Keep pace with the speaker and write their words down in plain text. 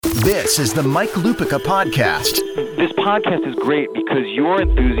This is the Mike Lupica Podcast. This podcast is great because your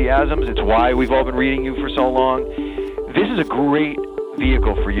enthusiasms, it's why we've all been reading you for so long. This is a great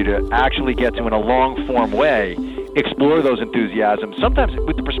vehicle for you to actually get to, in a long-form way, explore those enthusiasms, sometimes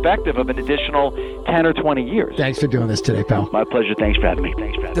with the perspective of an additional 10 or 20 years. Thanks for doing this today, pal. My pleasure. Thanks for having me.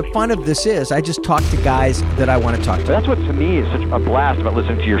 The fun of this is I just talk to guys that I want to talk to. That's what, to me, is such a blast about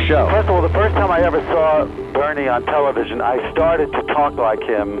listening to your show. First of all, the first time I ever saw Bernie on television, I started to talk like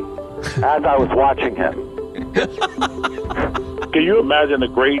him as I was watching him. Can you imagine the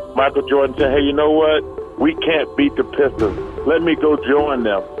great Michael Jordan saying, hey, you know what? We can't beat the Pistons. Let me go join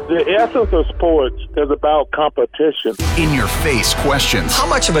them. The essence of sports is about competition. In-your-face questions. How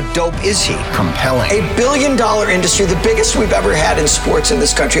much of a dope is he? Compelling. $1 billion industry, the biggest we've ever had in sports in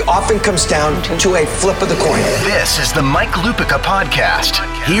this country, often comes down to a flip of the coin. This is the Mike Lupica Podcast.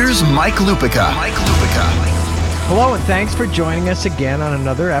 Here's Mike Lupica. Hello, and thanks for joining us again on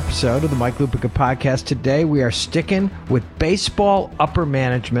another episode of the Mike Lupica Podcast. Today, we are sticking with baseball upper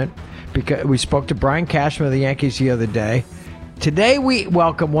management because we spoke to Brian Cashman of the Yankees the other day. Today, we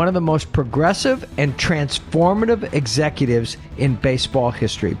welcome one of the most progressive and transformative executives in baseball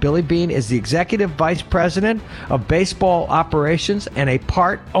history. Billy Beane is the Executive Vice President of Baseball Operations and a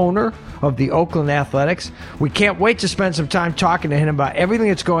part owner of the Oakland Athletics. We can't wait to spend some time talking to him about everything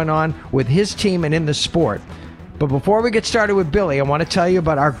that's going on with his team and in the sport. But before we get started with Billy, I want to tell you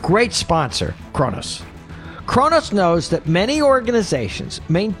about our great sponsor, Kronos. Kronos knows that many organizations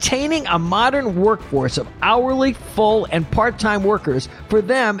maintaining a modern workforce of hourly, full, and part-time workers, for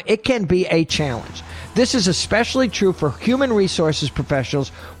them, it can be a challenge. This is especially true for human resources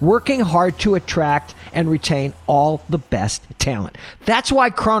professionals working hard to attract and retain all the best talent. That's why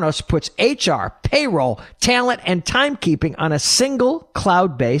Kronos puts HR, payroll, talent, and timekeeping on a single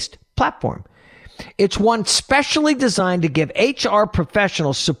cloud-based platform. It's one specially designed to give HR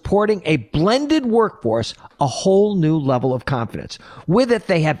professionals supporting a blended workforce a whole new level of confidence. With it,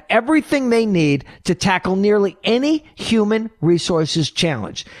 they have everything they need to tackle nearly any human resources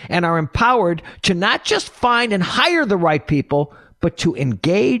challenge and are empowered to not just find and hire the right people, but to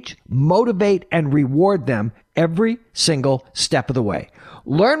engage, motivate, and reward them every single step of the way.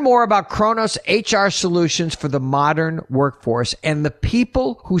 Learn more about Kronos HR solutions for the modern workforce and the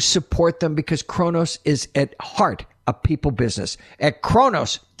people who support them, because Kronos is at heart a people business at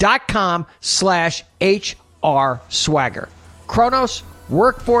kronos.com/HR swagger. Kronos,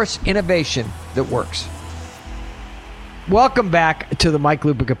 workforce innovation that works. Welcome back to the Mike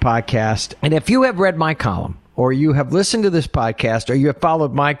Lupica Podcast. And if you have read my column, or you have listened to this podcast, or you have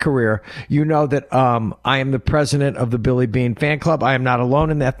followed my career, you know that I am the president of the Billy Beane fan club. I am not alone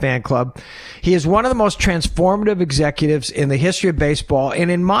in that fan club. He is one of the most transformative executives in the history of baseball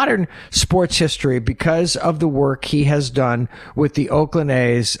and in modern sports history because of the work he has done with the Oakland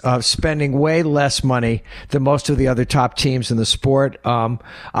A's, spending way less money than most of the other top teams in the sport.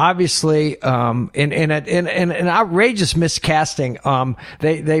 Obviously, in an outrageous miscasting,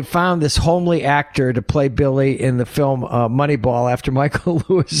 they found this homely actor to play Billy in the film Moneyball after Michael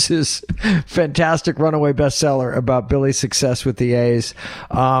Lewis's fantastic runaway bestseller about Billy's success with the A's.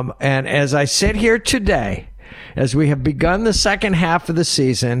 And as I sit here today, as we have begun the second half of the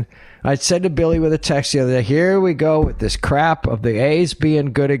season, I said to Billy with a text the other day, here we go with this crap of the A's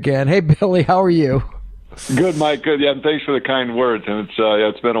being good again. Hey, Billy, how are you? Good, Mike. Good. Yeah, and thanks for the kind words. And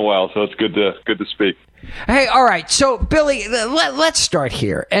it's been a while, so it's good to speak. Hey, all right. So, Billy, let's start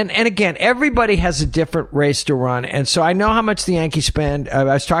here. And again, everybody has a different race to run. And so I know how much the Yankees spend. I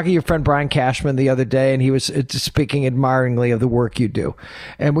was talking to your friend Brian Cashman the other day, and he was speaking admiringly of the work you do.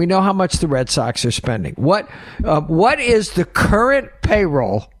 And we know how much the Red Sox are spending. What is the current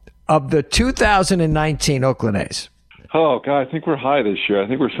payroll of the 2019 Oakland A's? Oh, God, I think we're high this year. I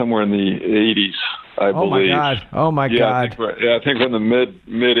think we're somewhere in the 80s, I believe. Oh, my God. I think we're in the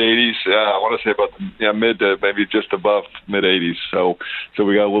mid-80s. I want to say about mid to maybe just above mid-80s. So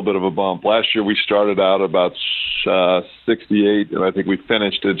we got a little bit of a bump. Last year we started out about 68, and I think we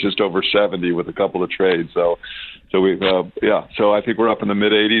finished at just over 70 with a couple of trades. So we So I think we're up in the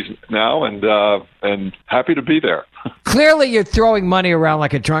mid-80s now, and happy to be there. Clearly, you're throwing money around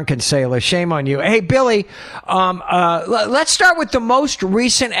like a drunken sailor. Shame on you. Hey, Billy, let's start with the most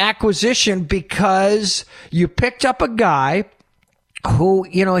recent acquisition, because you picked up a guy who,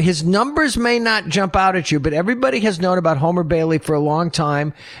 you know, his numbers may not jump out at you, but everybody has known about Homer Bailey for a long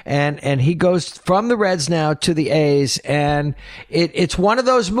time, and he goes from the Reds now to the A's, and it's one of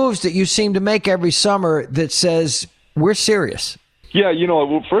those moves that you seem to make every summer that says, we're serious. Yeah,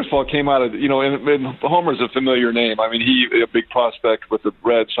 first of all, it came out of, and Homer's a familiar name. I mean, he, a big prospect with the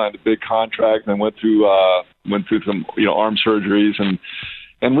Reds, signed a big contract and went through some, arm surgeries, and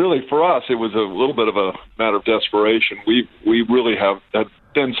And really, for us, it was a little bit of a matter of desperation. We really have had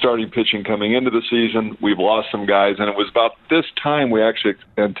thin starting pitching coming into the season. We've lost some guys, and it was about this time we actually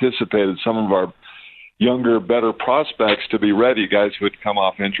anticipated some of our younger, better prospects to be ready, guys who had come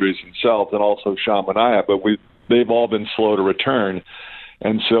off injuries themselves, and also Sean Manaea, but they've all been slow to return.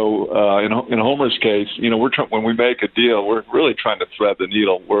 And so in Homer's case, when we make a deal, we're really trying to thread the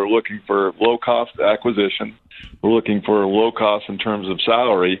needle. We're looking for low-cost acquisition. We're looking for low cost in terms of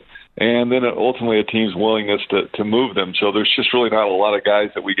salary, and then ultimately a team's willingness to move them. So there's just really not a lot of guys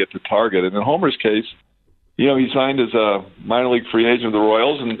that we get to target. And in Homer's case, he signed as a minor league free agent of the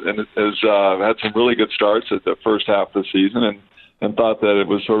Royals and has had some really good starts at the first half of the season and thought that it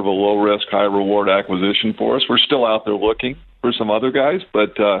was sort of a low-risk, high-reward acquisition for us. We're still out there looking for some other guys,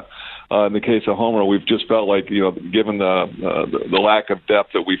 but in the case of Homer, we've just felt like, given the lack of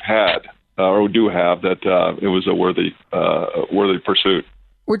depth that we've had, or do have, that it was a worthy pursuit.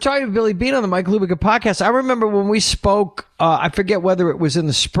 We're talking to Billy Beane on the Mike Lupica podcast. I remember when we spoke, I forget whether it was in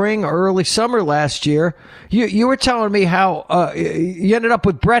the spring or early summer last year, you were telling me how you ended up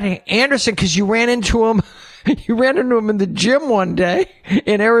with Brett Anderson because you ran into him in the gym one day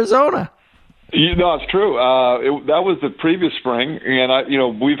in Arizona. No, it's true. That was the previous spring,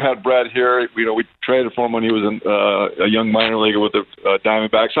 and we've had Brett here. We traded for him when he was a young minor leaguer with the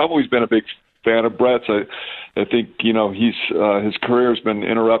Diamondbacks. I've always been a big fan of Brett's. I think he's his career has been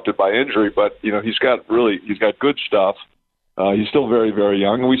interrupted by injury, but he's got good stuff. He's still very, very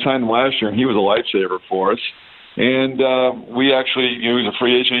young, and we signed him last year, and he was a lifesaver for us. And we actually, he was a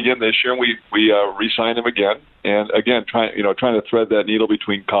free agent again this year, and we re-signed him again, and again trying to thread that needle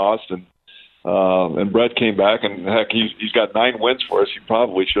between cost and Brett came back, and heck, he's got 9 wins for us. He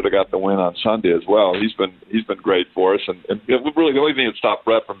probably should have got the win on Sunday as well. He's been great for us, and really the only thing that stopped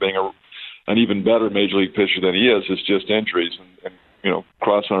Brett from being an even better major league pitcher than he is just injuries. And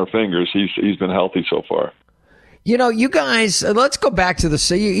crossing our fingers, he's been healthy so far. You guys, let's go back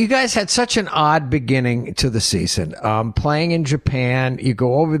to you guys had such an odd beginning to the season. Playing in Japan, you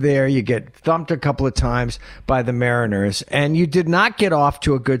go over there, you get thumped a couple of times by the Mariners, and you did not get off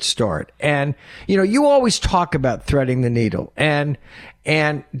to a good start. And, you always talk about threading the needle. And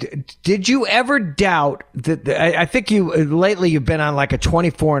did you ever doubt that? I think lately you've been on like a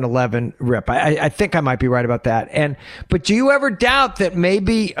 24-11 rip. I think I might be right about that. But do you ever doubt that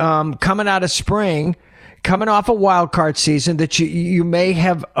maybe coming out of spring, coming off a wild card season, that you may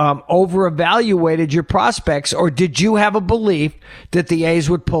have over-evaluated your prospects, or did you have a belief that the A's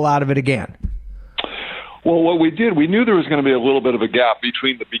would pull out of it again? Well, what we did, we knew there was going to be a little bit of a gap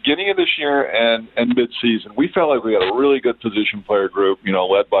between the beginning of this year and mid-season. We felt like we had a really good position player group,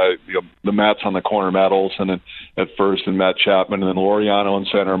 led by the Matts on the corner, Matt Olson at first, and Matt Chapman, and then Laureano in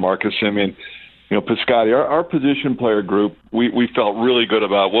center, Marcus Semien, Piscotty. Our position player group, we felt really good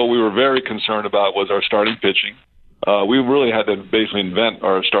about. What we were very concerned about was our starting pitching. We really had to basically invent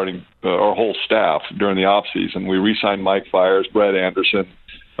our whole staff during the offseason. We re-signed Mike Fiers, Brett Anderson,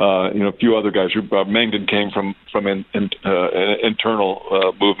 a few other guys. Mangden came from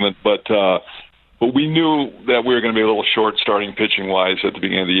internal movement, but we knew that we were going to be a little short starting pitching-wise at the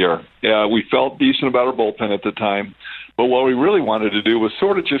beginning of the year. Yeah, we felt decent about our bullpen at the time. But what we really wanted to do was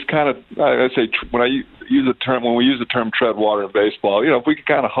sort of just kind of, I say, when we use the term tread water in baseball, if we could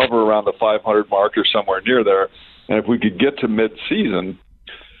kind of hover around the 500 mark or somewhere near there, and if we could get to mid-season,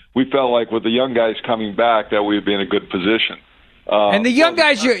 we felt like with the young guys coming back that we'd be in a good position. And the young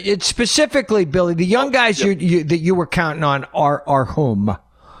guys, specifically, Billy, the young guys that you were counting on are whom?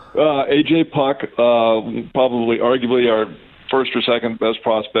 A.J. Puck, probably arguably our first or second best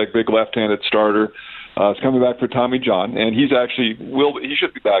prospect, big left-handed starter. Is coming back for Tommy John, and he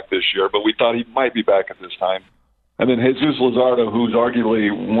should be back this year, but we thought he might be back at this time. And then Jesus Luzardo, who's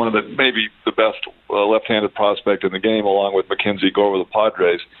arguably one of maybe the best left-handed prospect in the game, along with Mackenzie Gore with the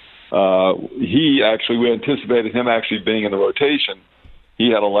Padres. We anticipated him actually being in the rotation.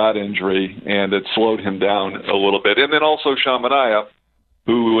 He had a lat injury, and it slowed him down a little bit. And then also Sean Manaea,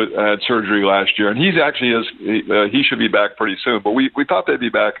 who had surgery last year, and he should be back pretty soon. But we thought they'd be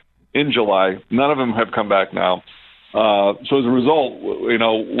back in July. None of them have come back now. So as a result,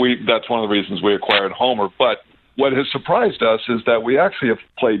 that's one of the reasons we acquired Homer. But what has surprised us is that we actually have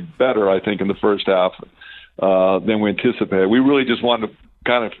played better, I think, in the first half than we anticipated. We really just wanted to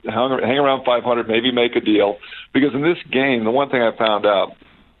kind of hang around 500, maybe make a deal. Because in this game, the one thing I found out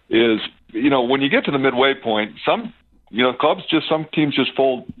is, when you get to the midway point, some teams just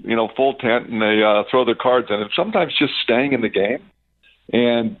fold tent and they throw their cards in. And sometimes just staying in the game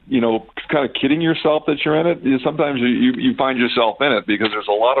and, kind of kidding yourself that you're in it, sometimes you find yourself in it because there's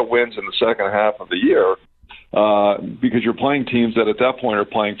a lot of wins in the second half of the year because you're playing teams that at that point are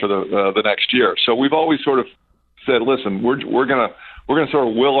playing for the next year. So we've always sort of said, listen, we're gonna sort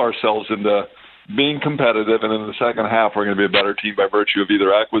of will ourselves into being competitive, and in the second half we're going to be a better team by virtue of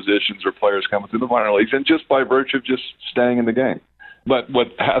either acquisitions or players coming through the minor leagues, and just by virtue of just staying in the game. But what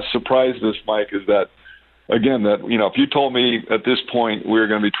has surprised us, Mike, is that, again, that, you know, if you told me at this point we were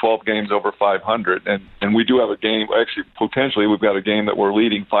going to be 12 games over 500, and we do have a game, actually potentially we've got a game that we're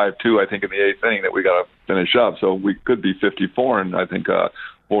leading 5-2, I think, in the eighth inning that we got to finish up, so we could be 54 and I think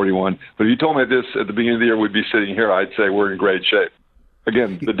 41. But if you told me this at the beginning of the year we'd be sitting here, I'd say we're in great shape.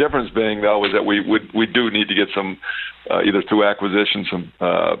 Again, the difference being, though, is that we do need to get some, either through acquisition, some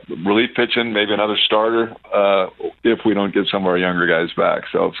relief pitching, maybe another starter, if we don't get some of our younger guys back.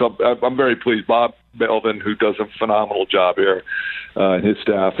 So I'm very pleased. Bob Melvin, who does a phenomenal job here, and his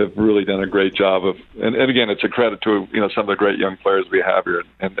staff have really done a great job of. And again, it's a credit to, you know, some of the great young players we have here.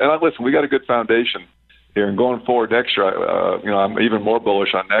 And listen, we got a good foundation here, and going forward next year, you know, I'm even more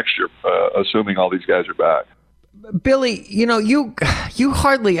bullish on next year, assuming all these guys are back. Billy, you know, you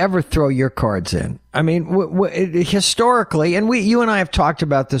hardly ever throw your cards in. I mean, historically, and you and I have talked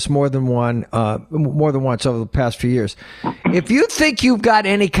about this more than once over the past few years. If you think you've got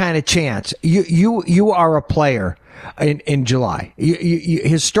any kind of chance, you are a player in July. You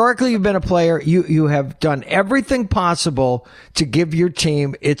historically, you've been a player. You have done everything possible to give your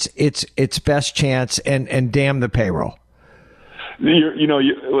team its best chance, and damn the payroll.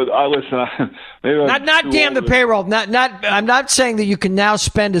 I listen. Not damn the payroll. I'm not saying that you can now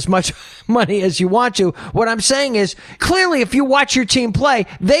spend as much money as you want to. What I'm saying is, clearly, if you watch your team play,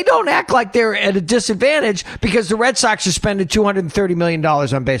 they don't act like they're at a disadvantage because the Red Sox are spending $230 million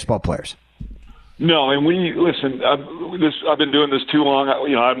on baseball players. No, and I've been doing this too long.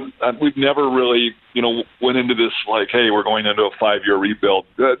 You know, we've never really, you know, went into this like, hey, we're going into a 5-year rebuild.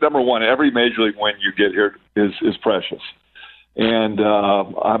 Number one, every major league win you get here is precious. And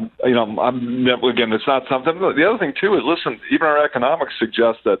I'm never, again, it's not something. The other thing too is, listen, even our economics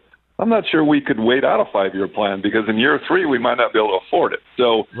suggest that I'm not sure we could wait out a 5-year plan, because in year 3 we might not be able to afford it.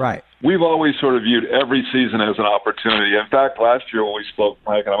 So right. We've always sort of viewed every season as an opportunity. In fact, last year when we spoke,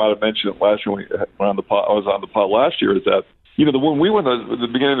 Mike, and I might have mentioned it last year when I was on the pod last year, is that, you know, when we went at the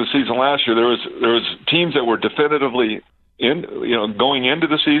beginning of the season last year, there was teams that were definitively going into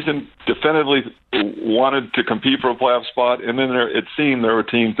the season, definitively wanted to compete for a playoff spot, and then it seemed there were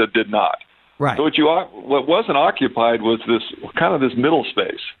teams that did not. Right. So what wasn't occupied was this middle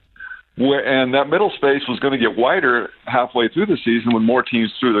space, and that middle space was going to get wider halfway through the season when more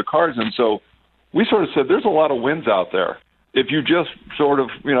teams threw their cards in. So we sort of said, there's a lot of wins out there. If you just sort of,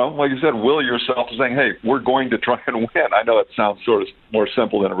 you know, like you said, will yourself to saying, hey, we're going to try and win. I know it sounds sort of more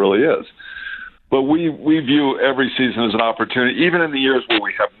simple than it really is. But we view every season as an opportunity. Even in the years where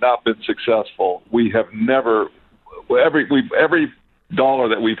we have not been successful, we have never every dollar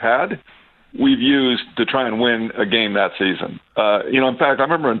that we've had, we've used to try and win a game that season. In fact, I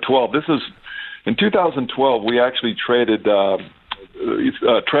remember in 2012, we actually traded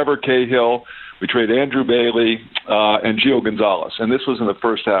Trevor Cahill, we traded Andrew Bailey, and Gio Gonzalez, and this was in the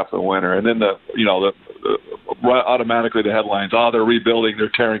first half of the winter. And then automatically the headlines, they're rebuilding, they're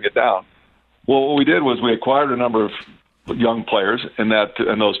tearing it down. Well, what we did was we acquired a number of young players in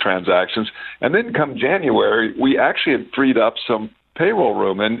those transactions, and then come January, we actually had freed up some payroll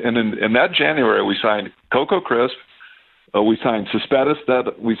room. And in that January, we signed Coco Crisp, we signed Cespedes,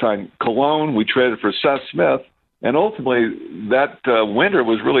 we signed Colon, we traded for Seth Smith, and ultimately that winter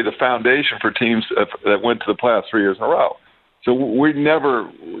was really the foundation for teams that went to the playoffs 3 years in a row. So we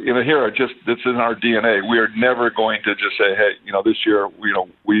never, this is in our DNA. We are never going to just say, hey, this year,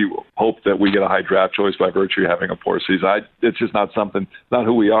 we hope that we get a high draft choice by virtue of having a poor season. It's just not not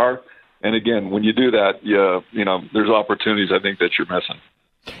who we are. And again, when you do that, there's opportunities I think that you're missing.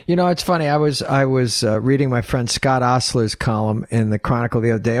 It's funny. I was reading my friend Scott Osler's column in the Chronicle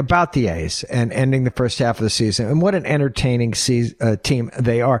the other day about the A's and ending the first half of the season, and what an entertaining team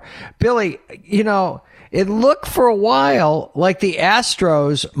they are. Billy, it looked for a while like the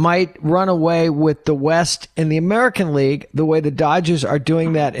Astros might run away with the West in the American League the way the Dodgers are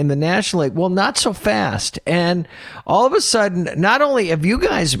doing that in the National League. Well, not so fast. And all of a sudden, not only have you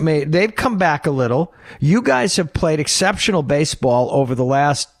guys they've come back a little. You guys have played exceptional baseball over the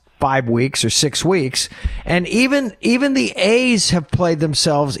last 5 weeks or 6 weeks. And even the A's have played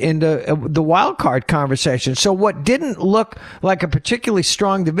themselves into the wild card conversation. So what didn't look like a particularly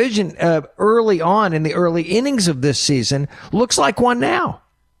strong division early on in the early innings of this season looks like one now.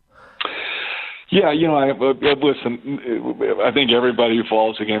 Yeah, listen, I think everybody who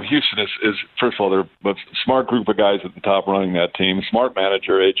follows the game, Houston is first of all, they're a smart group of guys at the top running that team, smart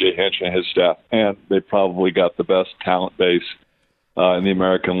manager, A.J. Hinch and his staff, and they probably got the best talent base in the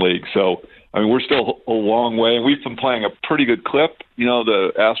American League. So, we're still a long way, and we've been playing a pretty good clip.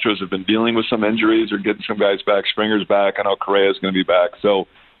 The Astros have been dealing with some injuries or getting some guys back. Springer's back. I know Correa's going to be back. So,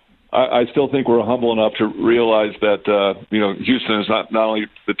 I still think we're humble enough to realize that, Houston is not only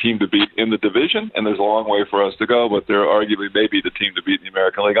the team to beat in the division, and there's a long way for us to go, but they're arguably maybe the team to beat in the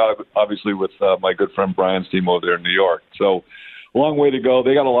American League, obviously with my good friend Brian's team over there in New York. So a long way to go.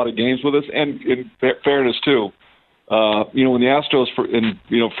 They got a lot of games with us, and in fairness, too, when the Astros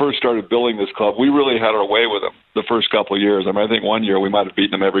first started building this club, we really had our way with them the first couple of years. I think one year we might have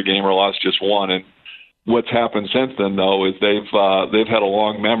beaten them every game or lost just one, and what's happened since then, though, is they've had a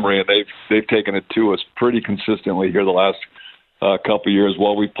long memory, and they've taken it to us pretty consistently here the last couple of years.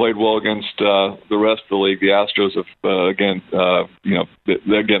 While we've played well against the rest of the league, the Astros have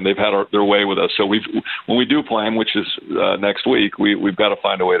they've had their way with us. So when we do play them, which is next week, we've got to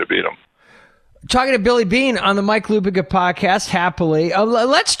find a way to beat them. Talking to Billy Beane on the Mike Lupica podcast, happily.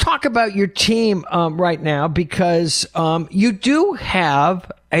 Let's talk about your team right now, because you do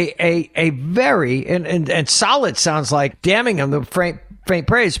have a very and solid, sounds like, damning them the faint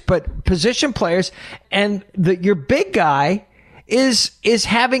praise, but position players, and your big guy is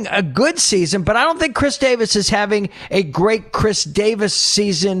having a good season, but I don't think Chris Davis is having a great Chris Davis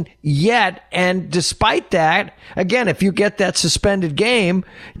season yet. And despite that, again, if you get that suspended game,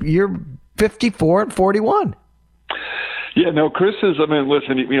 you're 54-41. Yeah, no, Chris is.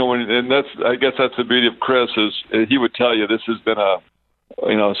 Listen, and I guess that's the beauty of Chris is he would tell you this has been a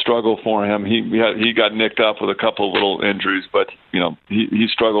struggle for him. He got nicked up with a couple of little injuries, but he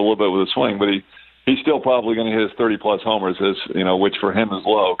struggled a little bit with his swing, but he's still probably going to hit his 30+ homers, which for him is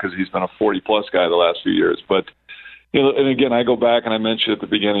low because he's been a 40+ guy the last few years. But and again, I go back and I mentioned at the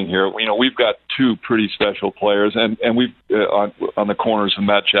beginning here, we've got two pretty special players, and we've on the corners of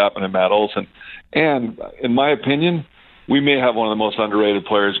Matt Chapman and Matt Olson. And in my opinion, we may have one of the most underrated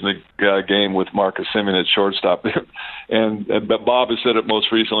players in the game with Marcus Semien at shortstop. But Bob has said it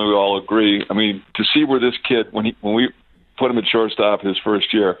most recently. We all agree. To see where this kid, when we put him at shortstop his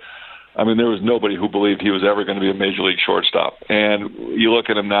first year, there was nobody who believed he was ever going to be a major league shortstop. And you look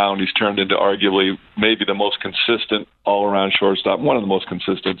at him now, and he's turned into arguably maybe the most consistent all-around shortstop, one of the most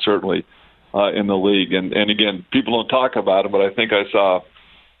consistent, certainly, in the league. And again, people don't talk about him, but I think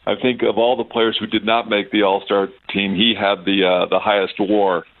of all the players who did not make the All-Star team, he had the highest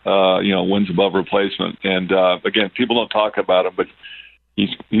WAR, wins above replacement. And again, people don't talk about him, but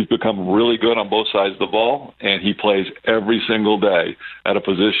he's become really good on both sides of the ball, and he plays every single day at a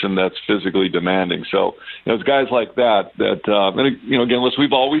position that's physically demanding. So it's guys like that and again, listen,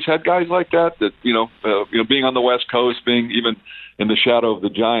 we've always had guys like that being on the West Coast, being even in the shadow of the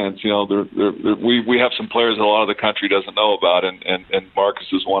Giants, we have some players that a lot of the country doesn't know about, and Marcus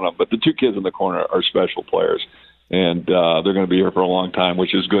is one of them. But the two kids in the corner are special players, and they're going to be here for a long time,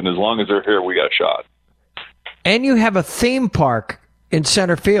 which is good. And as long as they're here, we got a shot. And you have a theme park in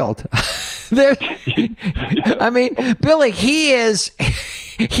center field. Billy,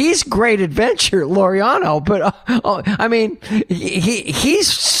 he's great adventure, Laureano, but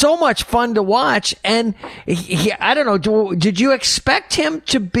he's so much fun to watch. And I don't know, did you expect him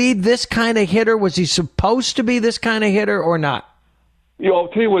to be this kind of hitter? Was he supposed to be this kind of hitter or not? I'll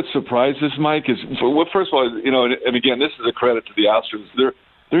tell you what surprised us, Mike, is, first of all, and again, this is a credit to the Astros.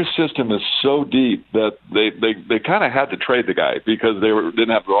 Their system is so deep that they kind of had to trade the guy because they didn't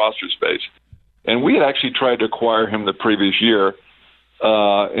have the roster space. And we had actually tried to acquire him the previous year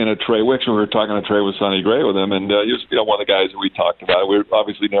in a trade. We were talking a trade with Sonny Gray with him, and he was one of the guys that we talked about. We were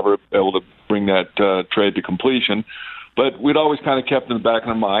obviously never able to bring that trade to completion, but we'd always kind of kept in the back of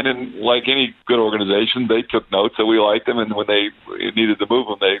our mind. And like any good organization, they took notes that we liked him, and when they needed to move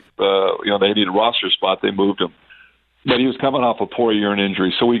him, they needed a roster spot, they moved him. But he was coming off a poor year in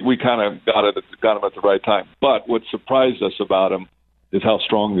injury, so we kind of got him at the right time. But what surprised us about him is how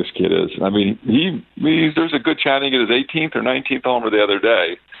strong this kid is. There's a good chance he get his 18th or 19th homer the other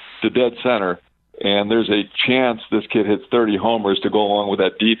day to dead center, and there's a chance this kid hits 30 homers to go along with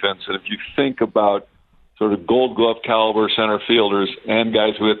that defense. And if you think about sort of Gold Glove caliber center fielders and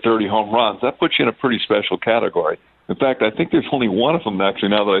guys who hit 30 home runs, that puts you in a pretty special category. In fact, I think there's only one of them, actually,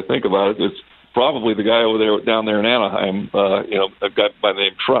 now that I think about it. It's probably the guy down there in Anaheim, a guy by the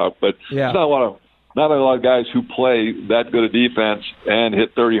name Trout. But There's not a lot of guys who play that good a defense and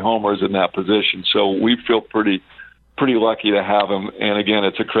hit 30 homers in that position. So we feel pretty lucky to have him. And again,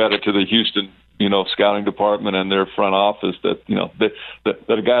 it's a credit to the Houston scouting department and their front office that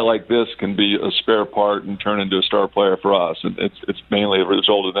a guy like this can be a spare part and turn into a star player for us. And it's mainly a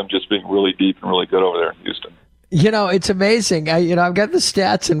result of them just being really deep and really good over there in Houston. It's amazing. I've got the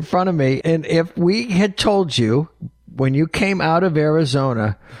stats in front of me, and if we had told you when you came out of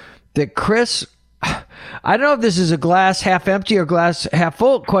Arizona that Chris, I don't know if this is a glass half empty or glass half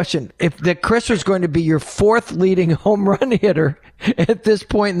full question, if that Chris was going to be your fourth leading home run hitter at this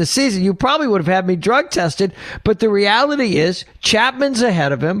point in the season, you probably would have had me drug tested. But the reality is Chapman's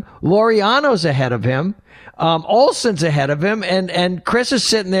ahead of him, Laureano's ahead of him, Olson's ahead of him, and Chris is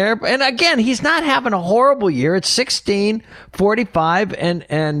sitting there. And again, he's not having a horrible year. It's 16, 45, and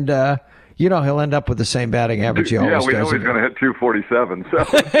he'll end up with the same batting average he always does. Yeah, we know he's going to hit 247. So.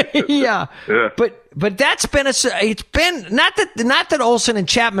 Yeah. But that's been it's been not that Olson and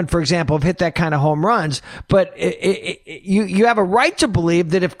Chapman, for example, have hit that kind of home runs, but you have a right to believe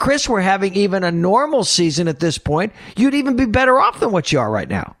that if Chris were having even a normal season at this point, you'd even be better off than what you are right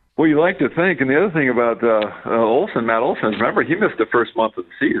now. Well, you like to think, and the other thing about Matt Olson, remember, he missed the first month of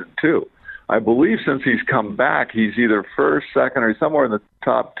the season, too. I believe since he's come back, he's either first, second, or somewhere in the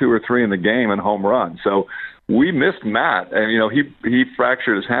top 2 or 3 in the game in home runs. So we missed Matt, and he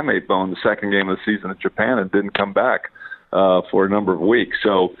fractured his hamate bone the second game of the season in Japan and didn't come back for a number of weeks.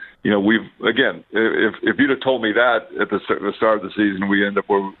 So we've again, if you'd have told me that at the start of the season, we end up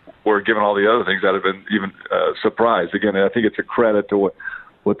we're given all the other things, I'd have been even surprised. Again, I think it's a credit to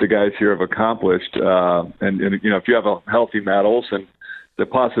what the guys here have accomplished. And if you have a healthy Matt Olson, the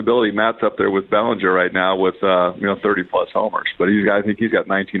possibility Matt's up there with Bellinger right now with 30 plus homers, but I think he's got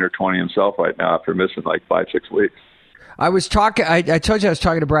 19 or 20 himself right now after missing like 5-6 weeks. I was talking. I told you I was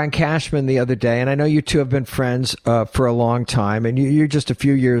talking to Brian Cashman the other day, and I know you two have been friends for a long time, and you're just a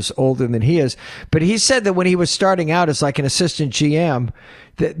few years older than he is. But he said that when he was starting out as like an assistant GM,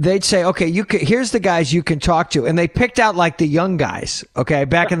 they'd say, "Okay, here's the guys you can talk to," and they picked out like the young guys. Okay,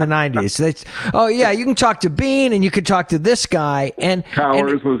 back in the '90s, you can talk to Beane, and you can talk to this guy, and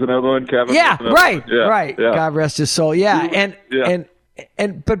Towers was another one. Kevin, yeah, right, yeah, right. Yeah. God rest his soul. Yeah,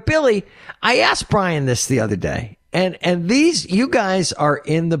 but Billy, I asked Brian this the other day. And you guys are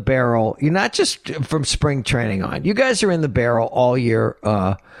in the barrel. You're not just from spring training on. You guys are in the barrel all year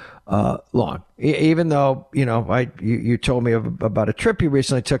long. Even though you told me about a trip you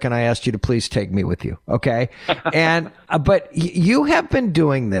recently took, and I asked you to please take me with you. Okay, and but you have been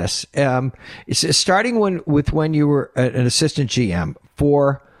doing this starting when you were an assistant GM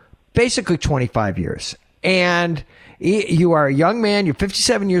for basically 25 years, and you are a young man. You're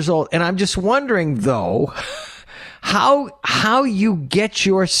 57 years old, and I'm just wondering though. How you get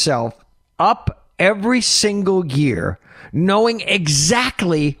yourself up every single year knowing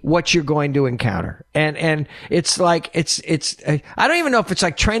exactly what you're going to encounter. And it's like, I don't even know if it's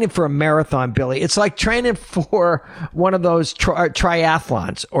like training for a marathon, Billy. It's like training for one of those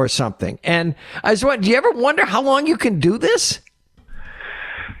triathlons or something. And I was wondering, do you ever wonder how long you can do this?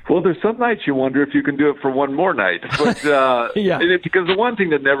 Well, there's some nights you wonder if you can do it for one more night. But yeah. Because the one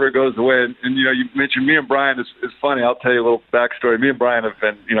thing that never goes away, and you mentioned me and Brian, is funny. I'll tell you a little backstory. Me and Brian have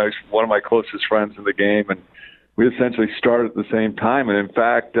been, he's one of my closest friends in the game, and we essentially started at the same time. And in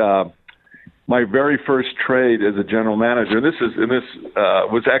fact, my very first trade as a general manager, and this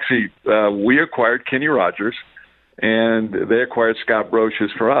was actually we acquired Kenny Rogers, and they acquired Scott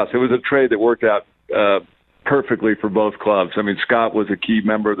Brocious for us. It was a trade that worked out perfectly for both clubs. I mean, Scott was a key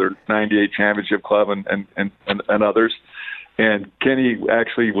member of their '98 championship club and others. And Kenny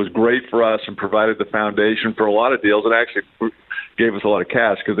actually was great for us and provided the foundation for a lot of deals. It actually gave us a lot of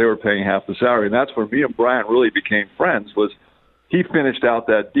cash because they were paying half the salary. And that's where me and Brian really became friends, was he finished out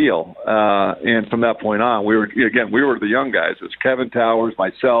that deal. And from that point on, we were the young guys. It was Kevin Towers,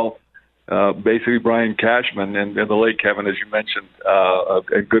 myself, basically Brian Cashman, and the late Kevin, as you mentioned,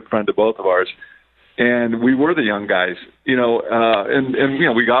 a good friend of both of ours. And we were the young guys,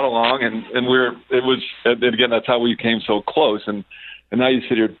 and we got along, and again, that's how we came so close. And now you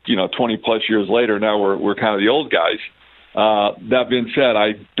sit here, 20 plus years later, now we're kind of the old guys. That being said,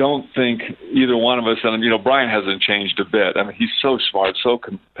 I don't think either one of us, and Brian hasn't changed a bit. I mean, he's so smart, so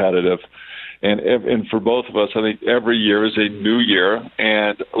competitive. And for both of us, I think every year is a new year.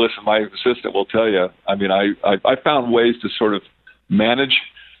 And listen, my assistant will tell you, I mean, I found ways to sort of manage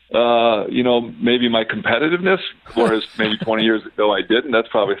maybe my competitiveness, whereas maybe 20 years ago I didn't. That's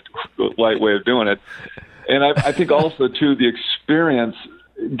probably a light way of doing it. And I think also, too, the experience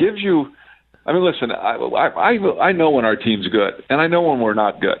gives you, I mean, listen, I know when our team's good, and I know when we're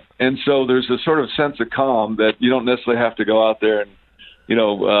not good. And so there's a sort of sense of calm that you don't necessarily have to go out there and,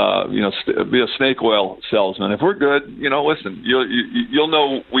 be a snake oil salesman. If we're good, listen, you'll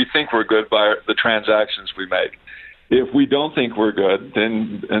know we think we're good by the transactions we make. If we don't think we're good,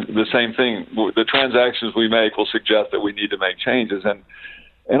 then the same thing. The transactions we make will suggest that we need to make changes.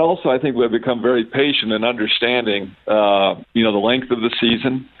 And also, I think we've become very patient in understanding, the length of the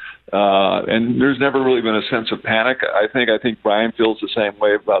season. And there's never really been a sense of panic. I think Brian feels the same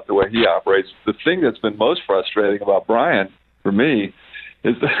way about the way he operates. The thing that's been most frustrating about Brian, for me,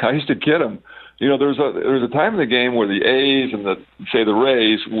 is that I used to kid him. There was a time in the game where the A's and the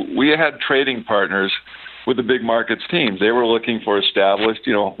Rays, we had trading partners with the big markets teams. They were looking for established,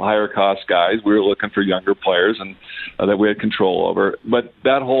 higher cost guys. We were looking for younger players and that we had control over. But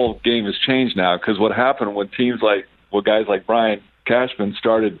that whole game has changed now, because what happened when guys like Brian Cashman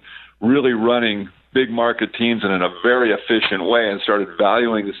started really running big market teams in a very efficient way and started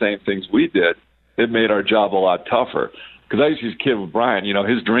valuing the same things we did, it made our job a lot tougher. Because I used to kid with Brian,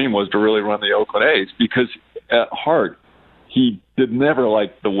 his dream was to really run the Oakland A's, because at heart, he did never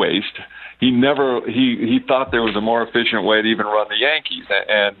like the waste. He thought there was a more efficient way to even run the Yankees.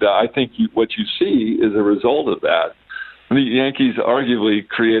 And I think what you see is a result of that. The Yankees arguably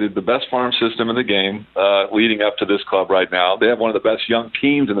created the best farm system in the game leading up to this club right now. They have one of the best young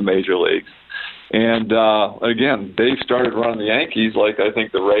teams in the major leagues. And, again, they started running the Yankees like I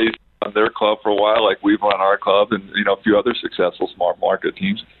think the Rays run their club for a while, like we've run our club and, a few other successful small market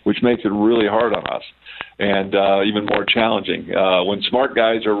teams, which makes it really hard on us and even more challenging. When smart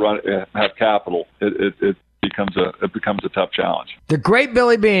guys have capital, it becomes a tough challenge. The great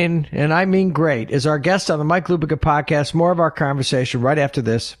Billy Beane, and I mean great, is our guest on the Mike Lupica podcast. More of our conversation right after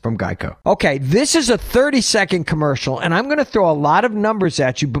this from Geico. Okay, this is a 30-second commercial, and I'm going to throw a lot of numbers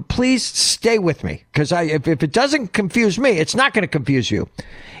at you, but please stay with me, because if it doesn't confuse me, it's not going to confuse you.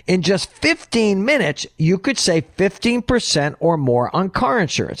 In just 15 minutes, you could save 15% or more on car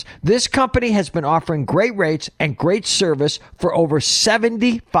insurance. This company has been offering great rates and great service for over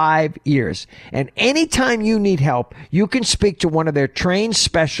 75 years. And anytime you need help, you can speak to one of their trained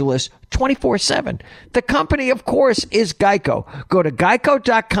specialists 24/7. The company, of course, is Geico. Go to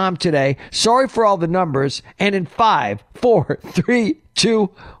geico.com today. Sorry for all the numbers. And in 5, 4, 3, 2,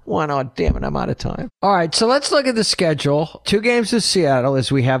 1. Oh, damn it, I'm out of time. All right, so let's look at the schedule. 2 games in Seattle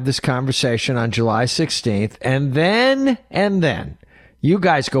as we have this conversation on July 16th. And then you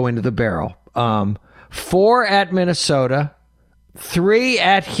guys go into the barrel. 4 at Minnesota, 3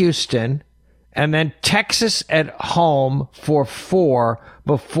 at Houston, and then Texas at home for 4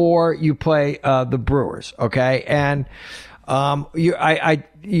 before you play the Brewers, okay? And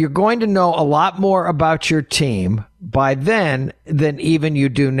you're going to know a lot more about your team by then than even you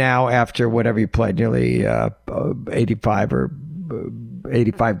do now after whatever you played, nearly 85 or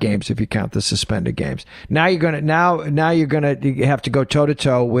 85 games if you count the suspended games. Now you're gonna have to go toe to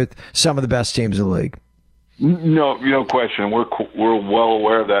toe with some of the best teams in the league. No question. We're well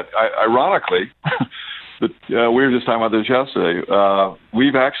aware of that. Ironically, we were just talking about this yesterday.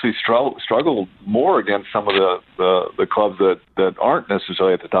 We've actually struggled more against some of the clubs that aren't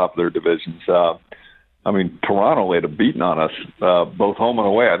necessarily at the top of their divisions. Toronto laid a beating on us, both home and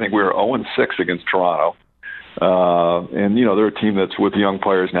away. I think we were 0-6 against Toronto. And they're a team that's with young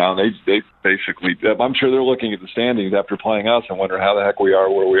players now, and they basically, I'm sure they're looking at the standings after playing us and wondering how the heck we are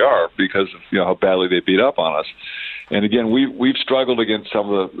where we are because of how badly they beat up on us. And again, we've struggled against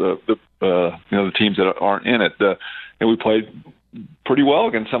some of the teams that aren't in it. And we played pretty well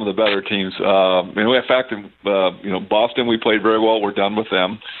against some of the better teams. In fact, in Boston, we played very well. We're done with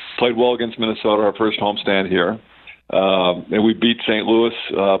them. Played well against Minnesota, our first homestand here. And we beat St. Louis,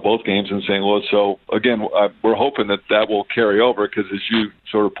 both games in St. Louis. So, again, we're hoping that will carry over because, as you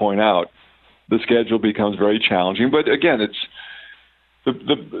sort of point out, the schedule becomes very challenging. But, again, it's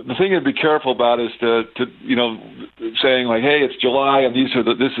the thing to be careful about is to saying, like, hey, it's July and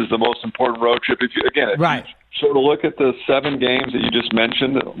this is the most important road trip. If you sort of look at the 7 games that you just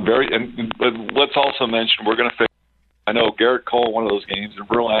mentioned, but let's also mention we're going to face, I know Garrett Cole one of those games and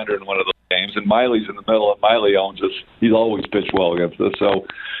Verlander in one of those games, and Miley's in the middle, and Miley owns us. He's always pitched well against us. So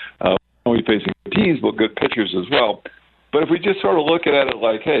we're facing good teams, but good pitchers as well. But if we just sort of look at it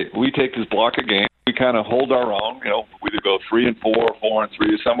like, hey, we take this block of games, we kind of hold our own, we either go 3-4 or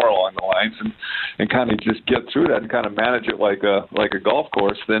 4-3, somewhere along the lines, and kind of just get through that and kind of manage it like a golf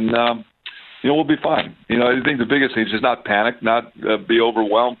course, then we'll be fine. I think the biggest thing is just not panic, not be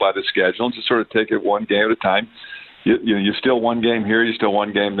overwhelmed by the schedule, and just sort of take it one game at a time. You still one game here, you still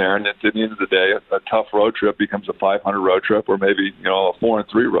one game there, and at the end of the day, a tough road trip becomes a 500 road trip, or maybe a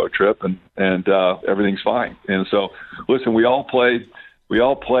 4-3 road trip, and everything's fine. And so, listen, we all play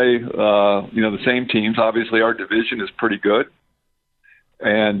the same teams. Obviously, our division is pretty good.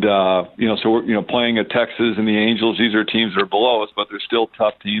 And, so we're, playing at Texas and the Angels. These are teams that are below us, but they're still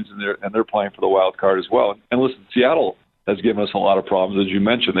tough teams, and they're playing for the wild card as well. And listen, Seattle has given us a lot of problems. As you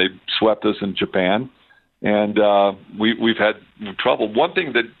mentioned, they swept us in Japan, and we've had trouble. One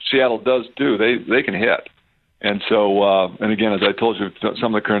thing that Seattle does do, they can hit. And so, and again, as I told you,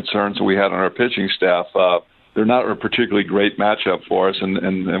 some of the concerns that we had on our pitching staff, they're not a particularly great matchup for us,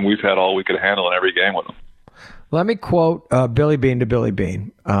 and we've had all we could handle in every game with them. Let me quote Billy Beane to Billy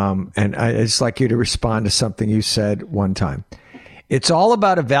Beane, and I'd just like you to respond to something you said one time. It's all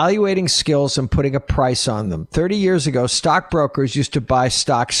about evaluating skills and putting a price on them. 30 years ago, stockbrokers used to buy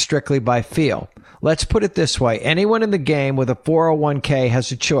stocks strictly by feel. Let's put it this way. Anyone in the game with a 401k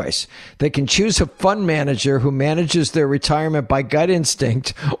has a choice. They can choose a fund manager who manages their retirement by gut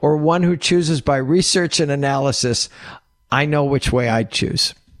instinct, or one who chooses by research and analysis. I know which way I'd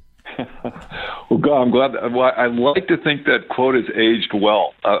choose. Well, God, I'm glad. I like to think that quote has aged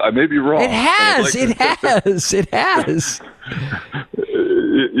well. I may be wrong. It has. It has.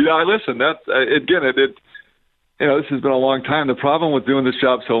 Listen. That again, this has been a long time. The problem with doing this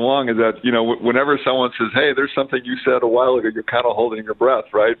job so long is that whenever someone says, "Hey, there's something you said a while ago," you're kind of holding your breath,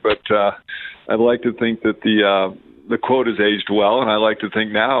 right? But I'd like to think that the quote has aged well, and I like to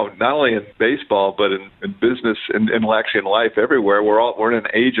think now, not only in baseball but in business and actually in life everywhere, we're in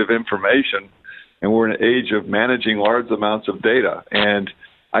an age of information, and we're in an age of managing large amounts of data. And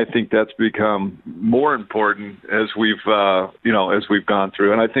I think that's become more important as we've gone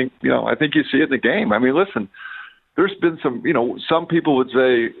through. And I think you see it in the game. I mean, listen, there's been some people would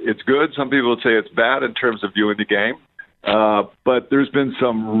say it's good, some people would say it's bad in terms of viewing the game, but there's been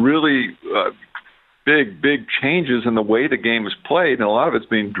some really big changes in the way the game is played, and a lot of it's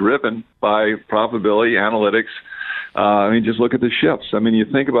being driven by probability analytics. Just look at the shifts. I mean, you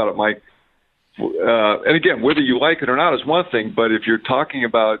think about it, Mike. And again, whether you like it or not is one thing, but if you're talking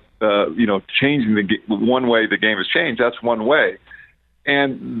about changing one way the game has changed, that's one way.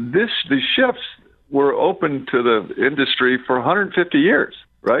 And the shifts were open to the industry for 150 years,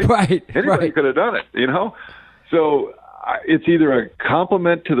 right? Right. Anybody could have done it, So it's either a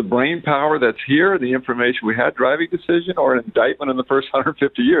compliment to the brain power that's here, the information we had driving decision, or an indictment in the first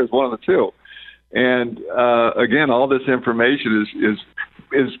 150 years, one of the two. And again, all this information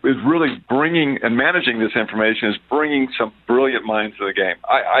is really bringing, and managing this information is bringing some brilliant minds to the game.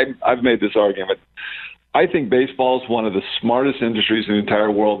 I've made this argument. I think baseball is one of the smartest industries in the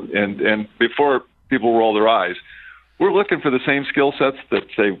entire world. And before people roll their eyes, we're looking for the same skill sets that,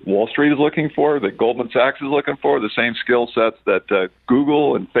 say, Wall Street is looking for, that Goldman Sachs is looking for, the same skill sets that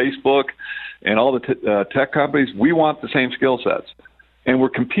Google and Facebook and all the tech companies. We want the same skill sets. And we're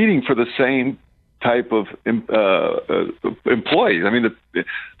competing for the same type of employees. I mean,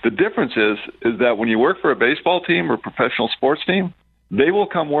 the difference is that when you work for a baseball team or professional sports team, they will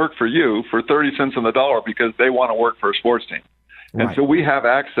come work for you for 30 cents on the dollar because they want to work for a sports team. And right. So we have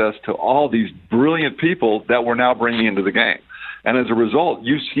access to all these brilliant people that we're now bringing into the game. And as a result,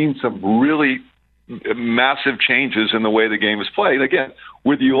 you've seen some really massive changes in the way the game is played. Again,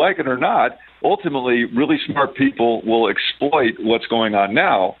 whether you like it or not, ultimately, really smart people will exploit what's going on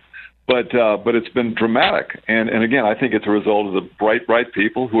now. But it's been dramatic. And again, I think it's a result of the bright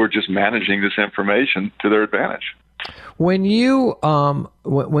people who are just managing this information to their advantage. When you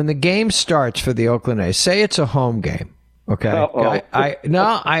when the game starts for the Oakland A's, say it's a home game, okay?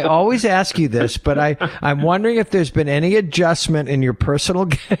 I always ask you this, but I'm wondering if there's been any adjustment in your personal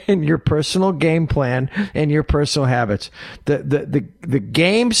game plan and your personal habits. The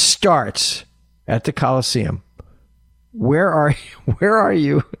game starts at the Coliseum. Where are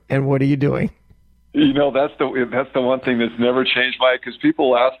you, and what are you doing? That's the one thing that's never changed, Mike, because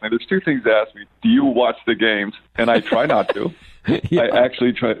people ask me, there's two things they ask me. Do you watch the games? And I try not to. Yeah. I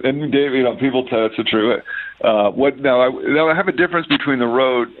actually try. And Dave, people tell it's the truth. I have a difference between the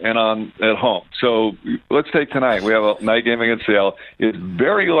road and at home. So let's take tonight. We have a night game against Seattle. It's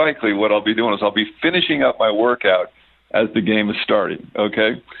very likely what I'll be doing is I'll be finishing up my workout as the game is starting.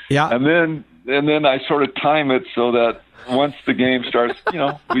 Okay. Yeah. And then I sort of time it so that once the game starts,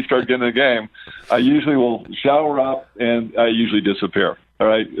 we start getting the game, I usually will shower up and I usually disappear. All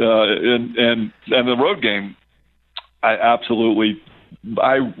right. And the road game, I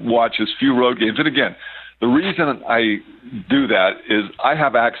watch as few road games. And again, the reason I do that is I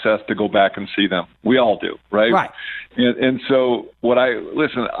have access to go back and see them. We all do, right? Right. And so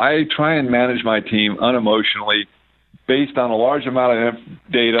I try and manage my team unemotionally based on a large amount of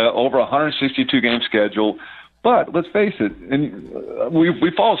data, over 162 game schedule. But let's face it, and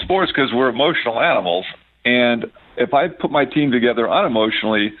we follow sports because we're emotional animals. And if I put my team together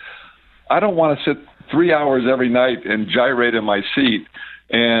unemotionally, I don't want to sit 3 hours every night and gyrate in my seat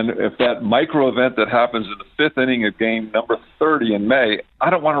And if that micro event that happens in the fifth inning of game number 30 in May, I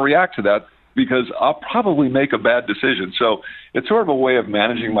don't want to react to that because I'll probably make a bad decision. So it's sort of a way of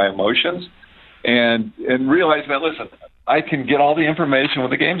managing my emotions and realizing that, listen, I can get all the information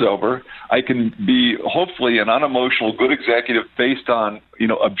when the game's over. I can be hopefully an unemotional, good executive based on,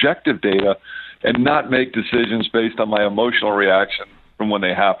 objective data and not make decisions based on my emotional reaction from when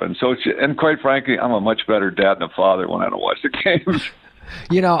they happen. So and quite frankly, I'm a much better dad and a father when I don't watch the games.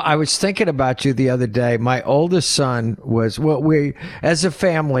 I was thinking about you the other day. My oldest son was, we, as a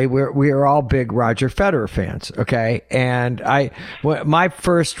family, we are all big Roger Federer fans, okay? And my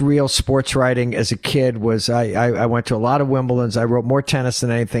first real sports writing as a kid was, I went to a lot of Wimbledons. I wrote more tennis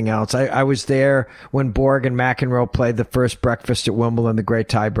than anything else. I was there when Borg and McEnroe played the first breakfast at Wimbledon, the great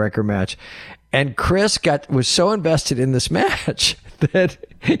tiebreaker match. And Chris was so invested in this match that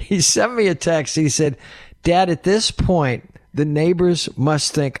he sent me a text. He said, Dad, at this point, the neighbors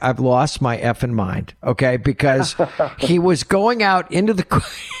must think I've lost my effing mind, okay? Because he was going out into the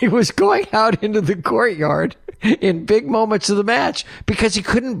courtyard in big moments of the match because he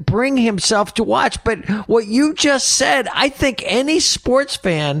couldn't bring himself to watch. But what you just said, I think any sports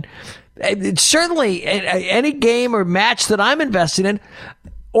fan, certainly any game or match that I'm invested in,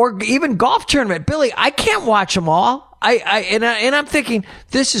 or even golf tournament, Billy, I can't watch them all. And I'm thinking,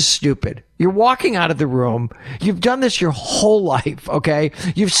 this is stupid. You're walking out of the room. You've done this your whole life, okay?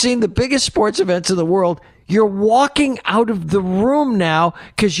 You've seen the biggest sports events in the world. You're walking out of the room now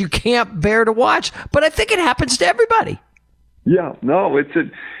because you can't bear to watch. But I think it happens to everybody. Yeah, no,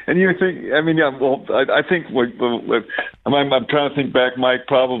 and you think, I think, I'm trying to think back, Mike,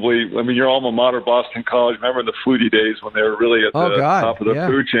 probably, your alma mater, Boston College, remember the Flutie days when they were really at the top of the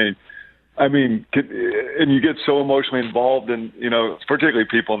food chain? And you get so emotionally involved in, particularly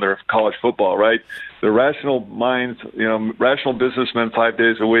people in their college football, right? They're rational minds, rational businessmen 5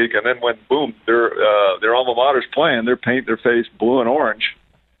 days a week. And then when, boom, their alma mater's playing, they paint their face blue and orange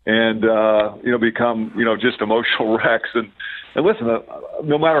and, become, just emotional wrecks. And listen,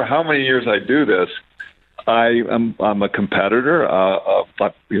 no matter how many years I do this, I'm a competitor.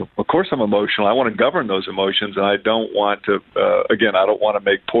 Of course I'm emotional. I want to govern those emotions, and I don't want to. I don't want to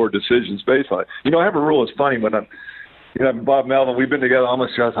make poor decisions based on it. I have a rule. It's funny when Bob Melvin. We've been together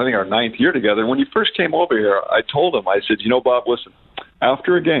almost, I think, our 9th year together. When you first came over here, I told him. I said, Bob, listen.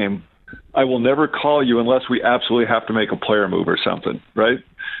 After a game, I will never call you unless we absolutely have to make a player move or something, right?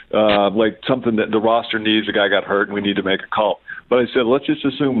 Like something that the roster needs. A guy got hurt, and we need to make a call. But I said, let's just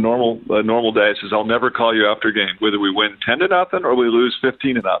assume normal day. I says, I'll never call you after a game, whether we win 10-0 or we lose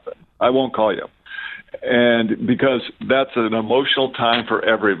 15-0. I won't call you. And because that's an emotional time for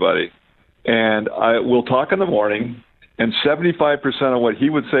everybody. And we'll talk in the morning, and 75% of what he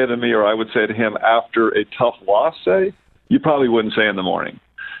would say to me or I would say to him after a tough loss, you probably wouldn't say in the morning.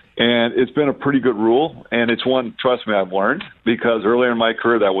 And it's been a pretty good rule, and it's one, trust me, I've learned, because earlier in my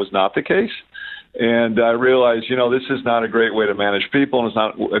career that was not the case. And I realized, this is not a great way to manage people, and it's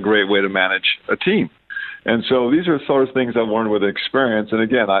not a great way to manage a team. And so these are sort of things I've learned with experience. And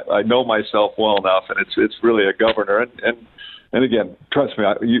again, I know myself well enough, and it's really a governor. And again, trust me,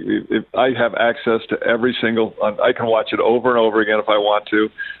 if I have access to every single. I can watch it over and over again if I want to,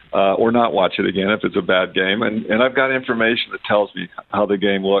 or not watch it again if it's a bad game. And I've got information that tells me how the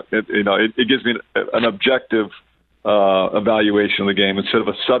game looked. It gives me an objective evaluation of the game instead of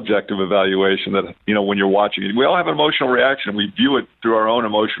a subjective evaluation that, when you're watching it. We all have an emotional reaction. We view it through our own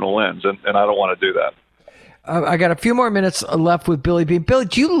emotional lens, and I don't want to do that. I got a few more minutes left with Billy Beane. Billy,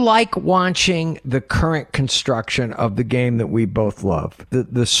 do you like watching the current construction of the game that we both love,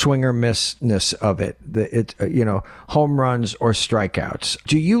 the swing or missness of it, home runs or strikeouts?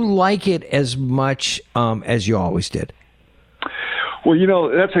 Do you like it as much as you always did? Well,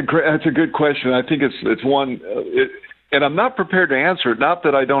 that's a good question. I think it's one, and I'm not prepared to answer it. Not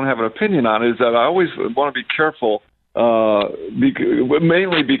that I don't have an opinion on it, is that I always want to be careful,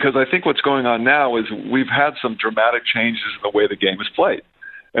 mainly because I think what's going on now is we've had some dramatic changes in the way the game is played.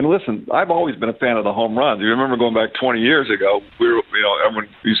 And listen, I've always been a fan of the home runs. You remember going back 20 years ago, everyone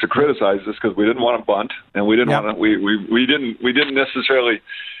used to criticize this because we didn't want to bunt, and we didn't want to. We didn't necessarily.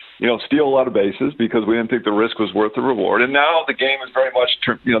 Steal a lot of bases because we didn't think the risk was worth the reward. And now the game is very much,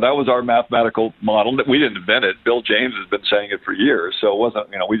 that was our mathematical model that we didn't invent it. Bill James has been saying it for years. So it wasn't,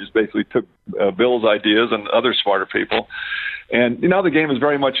 we just basically took Bill's ideas and other smarter people. And now the game is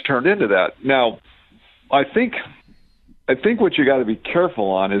very much turned into that. Now, I think what you got to be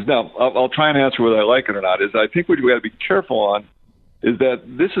careful on is, now I'll try and answer whether I like it or not, is I think what you got to be careful on is that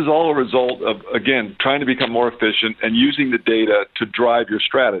this is all a result of, again, trying to become more efficient and using the data to drive your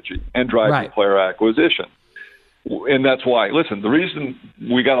strategy and drive your player acquisition. And that's why. Listen, the reason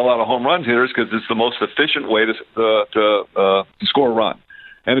we got a lot of home runs here is because it's the most efficient way to score a run.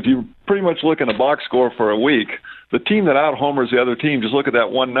 And if you pretty much look in a box score for a week, the team that out-homers the other team, just look at that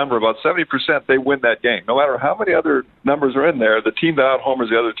one number, about 70% they win that game. No matter how many other numbers are in there, the team that out-homers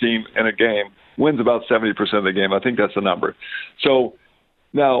the other team in a game wins about 70% of the game. I think that's the number. So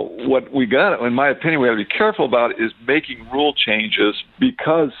now what we got, in my opinion, we have to be careful about is making rule changes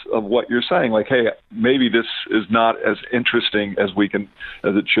because of what you're saying. Like, hey, maybe this is not as interesting as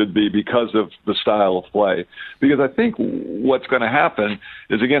it should be because of the style of play. Because I think what's going to happen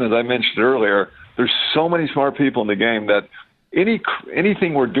is, again, as I mentioned earlier, there's so many smart people in the game that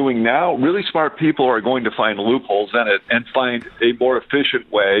anything we're doing now, really smart people are going to find loopholes in it and find a more efficient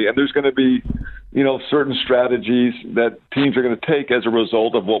way. And there's going to be, certain strategies that teams are going to take as a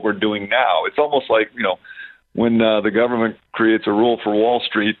result of what we're doing now. It's almost like, when the government creates a rule for Wall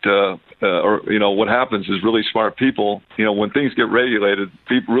Street, what happens is really smart people, when things get regulated,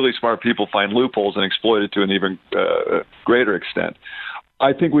 really smart people find loopholes and exploit it to an even greater extent.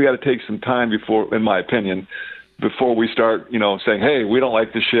 I think we got to take some time before, in my opinion, before we start, saying, hey, we don't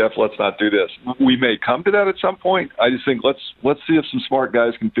like the shift, let's not do this. We may come to that at some point. I just think let's see if some smart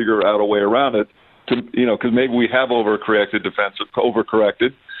guys can figure out a way around it because maybe we have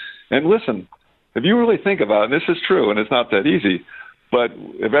overcorrected. And listen, if you really think about it, and this is true, and it's not that easy, but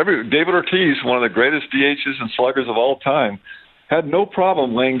David Ortiz, one of the greatest DHs and sluggers of all time, had no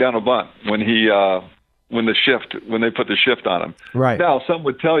problem laying down a bunt when they put the shift on him. Right. Now, some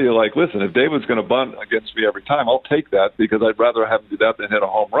would tell you, like, listen, if David's going to bunt against me every time, I'll take that because I'd rather have him do that than hit a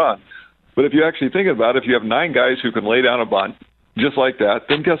home run. But if you actually think about it, if you have 9 guys who can lay down a bunt just like that,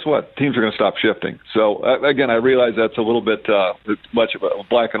 then guess what? Teams are going to stop shifting. So, again, I realize that's a little bit much of a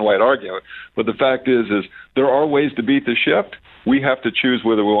black and white argument. But the fact is there are ways to beat the shift. We have to choose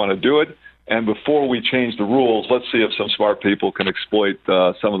whether we want to do it. And before we change the rules, let's see if some smart people can exploit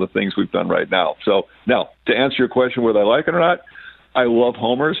some of the things we've done right now. So now, to answer your question whether I like it or not, I love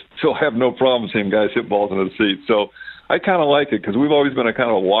homers, so I have no problem seeing guys hit balls into the seat. So I kind of like it because we've always been a kind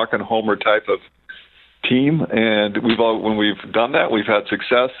of a walk-and homer type of team, and when we've done that, we've had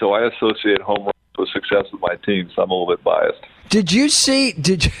success. So I associate home runs with success with my team, so I'm a little bit biased. Did you see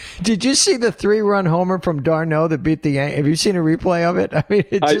the 3-run homer from d'Arnaud that beat the Yankees? Have you seen a replay of it? I mean,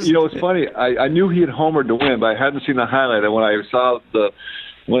 it's funny. I knew he had homered to win, but I hadn't seen the highlight. And when I saw the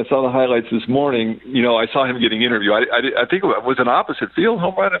highlights this morning, I saw him getting interviewed. I think it was an opposite field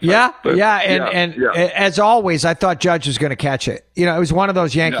home run. And as always, I thought Judge was going to catch it. It was one of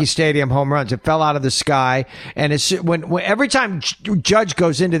those Yankee Stadium home runs. It fell out of the sky, and every time Judge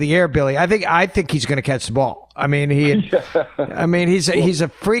goes into the air, Billy, I think he's going to catch the ball. I mean, he's a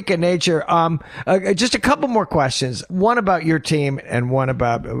freak of nature. Just a couple more questions. One about your team, and one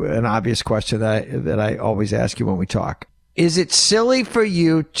about an obvious question that I always ask you when we talk. Is it silly for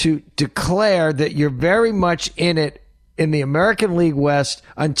you to declare that you're very much in it in the American League West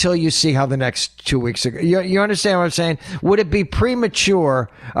until you see how the next 2 weeks are? You understand what I'm saying? Would it be premature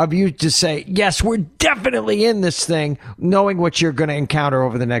of you to say, yes, we're definitely in this thing, knowing what you're going to encounter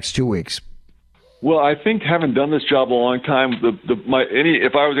over the next 2 weeks? Well, I think having done this job a long time,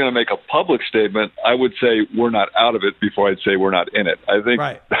 if I was going to make a public statement, I would say we're not out of it before I'd say we're not in it. I think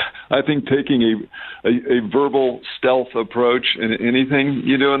right. I think taking a verbal stealth approach in anything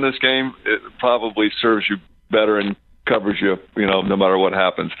you do in this game, it probably serves you better and covers you, no matter what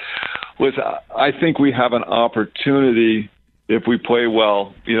happens. Listen, I think we have an opportunity if we play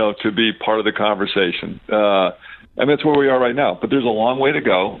well, to be part of the conversation. And that's where we are right now. But there's a long way to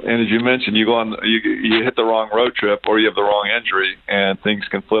go. And as you mentioned, you hit the wrong road trip or you have the wrong injury and things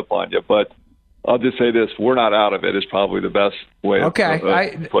can flip on you. But I'll just say this, we're not out of it is probably the best way to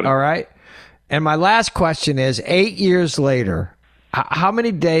put it. All right. And my last question is, 8 years later, how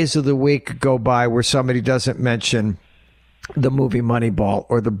many days of the week go by where somebody doesn't mention the movie Moneyball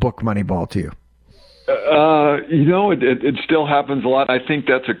or the book Moneyball to you? It still happens a lot. I think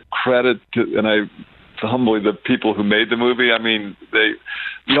that's a credit to, humbly, the people who made the movie. I mean,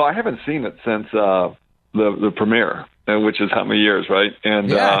 I haven't seen it since the premiere, which is how many years, right?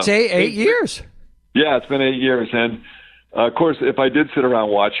 And it's eight years. Yeah, it's been 8 years, and of course, if I did sit around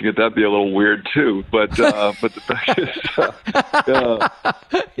watching it, that'd be a little weird too. But the fact is,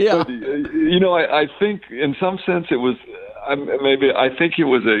 yeah. But, I think in some sense it was I think it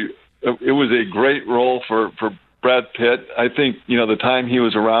was a great role for Brad Pitt. I think the time he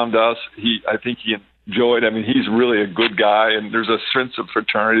was around us, I think he enjoyed. I mean, he's really a good guy, and there's a sense of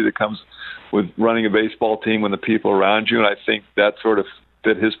fraternity that comes with running a baseball team when the people around you, and I think that sort of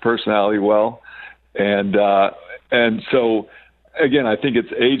fit his personality well. And so, again, I think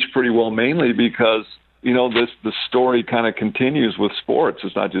it's aged pretty well, mainly because the story kind of continues with sports.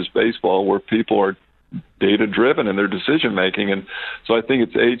 It's not just baseball, where people are data driven in their decision making, and so I think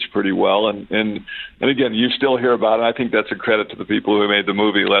it's aged pretty well. And again, you still hear about it. I think that's a credit to the people who made the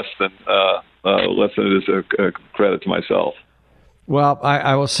movie, less than it is a credit to myself. Well,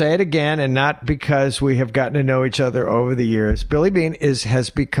 I will say it again, and not because we have gotten to know each other over the years. Billy Beane has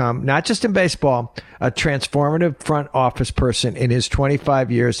become, not just in baseball, a transformative front office person in his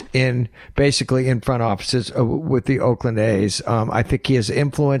 25 years basically in front offices with the Oakland A's. I think he has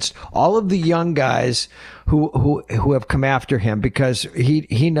influenced all of the young guys who have come after him, because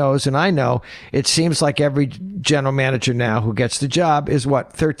he knows, and I know, it seems like every general manager now who gets the job is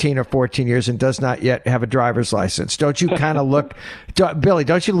 13 or 14 years and does not yet have a driver's license. Don't you kind of look, Billy,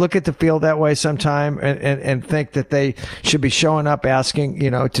 don't you look at the field that way sometime and think that they should be showing up asking,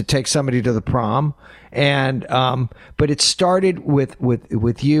 to take somebody to the prom? And but it started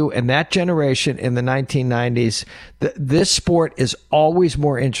with you and that generation in the 1990s. This sport is always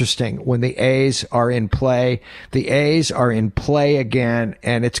more interesting when the A's are in play. The A's are in play again,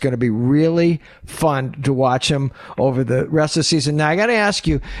 and it's going to be really fun to watch them over the rest of the season. Now, I got to ask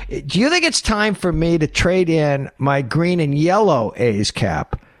you, do you think it's time for me to trade in my green and yellow A's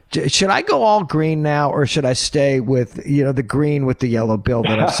cap? Should I go all green now, or should I stay with the green with the yellow bill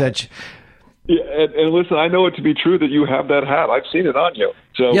that I've said? Yeah, and listen, I know it to be true that you have that hat. I've seen it on you.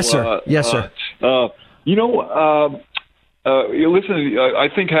 So yes, sir. Yes, sir. Listen, I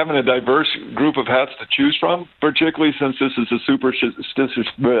think having a diverse group of hats to choose from, particularly since this is a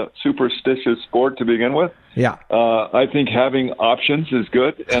superstitious sport to begin with. Yeah. I think having options is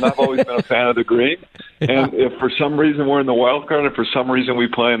good, and I've always been a fan of the green. Yeah. And if for some reason we're in the wild card, and for some reason we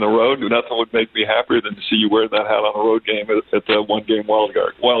play on the road, nothing would make me happier than to see you wear that hat on a road game at the one-game wild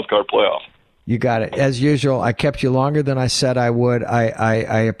card playoff. You got it. As usual, I kept you longer than I said I would.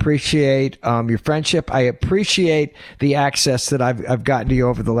 I appreciate your friendship. I appreciate the access that I've gotten to you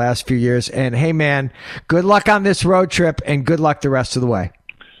over the last few years. And hey, man, good luck on this road trip, and good luck the rest of the way.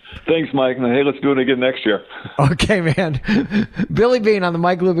 Thanks, Mike. And hey, let's do it again next year. Okay, man. Billy Beane on the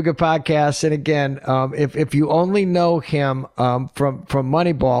Mike Lupica podcast. And again, if you only know him from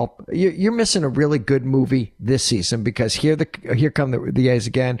Moneyball, you're missing a really good movie this season, because here come the A's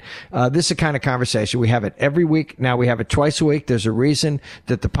again. This is the kind of conversation we have it every week. Now we have it twice a week. There's a reason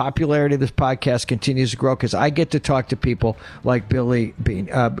that the popularity of this podcast continues to grow, because I get to talk to people like Billy Beane.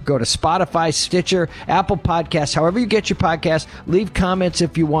 Go to Spotify, Stitcher, Apple Podcasts, however you get your podcast. Leave comments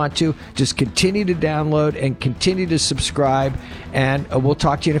if you want to. Just continue to download and continue to subscribe, and we'll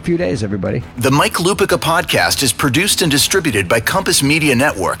talk to you in a few days, everybody. The Mike Lupica podcast is produced and distributed by Compass Media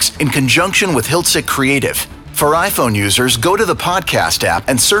Networks in conjunction with Hiltzik Creative. For iPhone users, go to the podcast app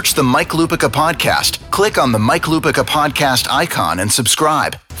and search the Mike Lupica podcast. Click on the Mike Lupica podcast icon and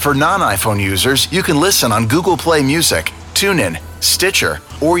subscribe. For non-iPhone users, you can listen on Google Play Music, TuneIn, Stitcher,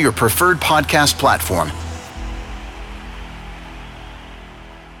 or your preferred podcast platform.